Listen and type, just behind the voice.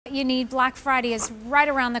you need. Black Friday is right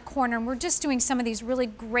around the corner, and we're just doing some of these really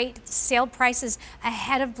great sale prices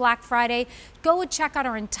ahead of Black Friday. Go and check out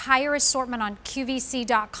our entire assortment on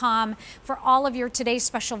QVC.com for all of your today's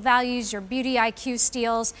special values, your Beauty IQ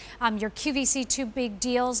steals, your QVC 2 big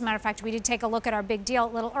deals. Matter of fact, we did take a look at our big deal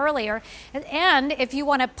a little earlier. And if you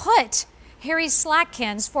want to put Harry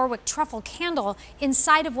Slatkin's 4-Wick Truffle candle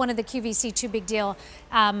inside of one of the QVC 2 big deal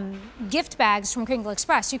gift bags from Kringle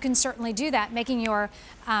Express, you can certainly do that, making your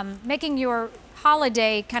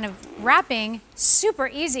holiday kind of wrapping super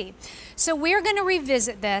easy. So we're going to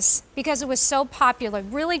revisit this because it was so popular,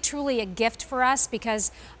 really truly a gift for us,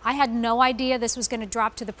 because I had no idea this was going to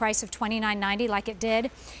drop to the price of $29.90 like it did.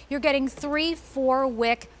 You're getting 3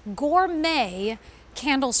 4-wick gourmet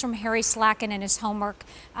candles from Harry Slatkin in his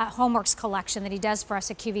HomeWorx collection that he does for us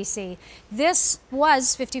at QVC. This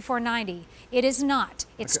was $54.90. It is not.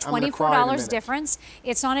 It's $24 difference.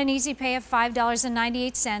 It's on an easy pay of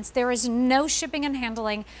 $5.98. There is no shipping and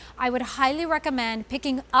handling. I would highly recommend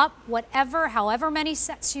picking up however many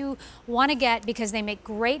sets you want to get, because they make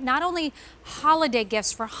great not only holiday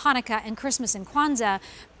gifts for Hanukkah and Christmas and Kwanzaa,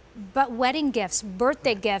 but wedding gifts,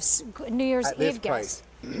 birthday gifts, New Year's Eve gifts.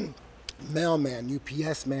 Mailman,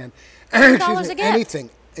 UPS man, anything.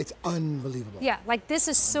 It's unbelievable. Yeah, like this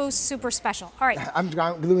is so super special. All right. I'm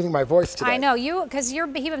losing my voice today. I know, because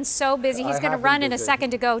he's been so busy. He's going to run in a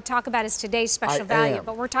second to go talk about his today's special value.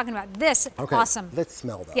 But we're talking about this awesome. Let's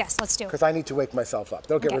smell that. Yes, let's do it. Because I need to wake myself up.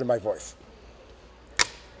 Don't get rid of my voice.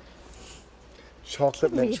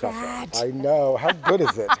 Chocolate mint truffle. I know. How good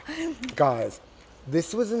is it? Guys,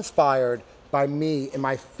 this was inspired by me in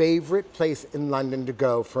my favorite place in London to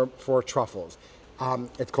go for truffles.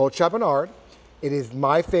 It's called Chapinard. It is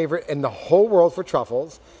my favorite in the whole world for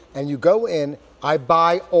truffles. And you go in, I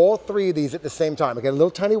buy all 3 of these at the same time. I get a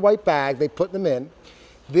little tiny white bag, they put them in.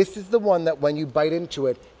 This is the one that when you bite into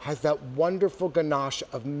it, has that wonderful ganache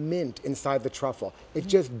of mint inside the truffle. It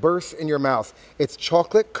just bursts in your mouth. It's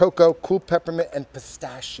chocolate, cocoa, cool peppermint, and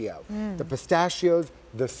pistachio. The pistachios,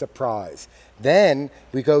 the surprise. Then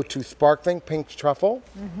we go to sparkling pink truffle.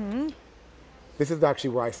 This is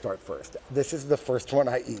actually where I start first. This is the first one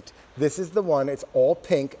I eat. This is the one, it's all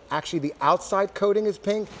pink. Actually, the outside coating is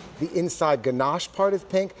pink. The inside ganache part is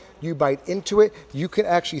pink. You bite into it, you can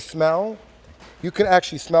actually smell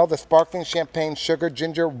the sparkling champagne, sugar,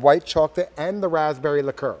 ginger, white chocolate, and the raspberry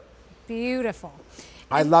liqueur. Beautiful.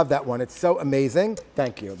 I love that one. It's so amazing.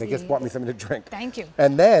 Thank you. They just brought me something to drink. Thank you.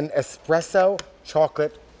 And then espresso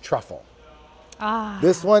chocolate truffle.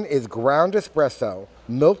 This one is ground espresso,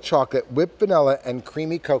 milk chocolate, whipped vanilla, and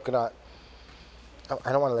creamy coconut. Oh,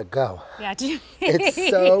 I don't want to let go. Yeah. It's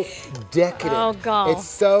so decadent. Oh, God. It's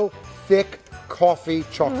so thick coffee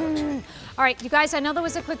chocolate. All right, you guys, I know there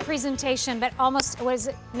was a quick presentation, but almost, what is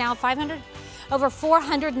it now, 500? Over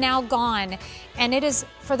 400 now gone. And it is,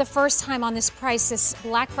 for the first time on this price, this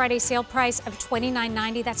Black Friday sale price of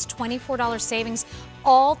 $29.90. That's $24 savings.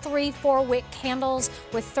 All 3 4-wick candles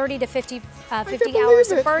with 30 to 50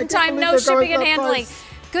 hours of burn time, no shipping and handling.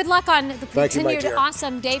 Good luck on the continued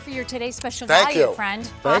awesome day for your today's special value, friend.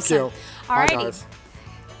 Thank you. All righty.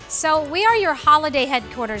 So we are your holiday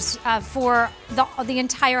headquarters for the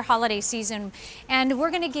entire holiday season, and we're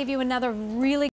going to give you another really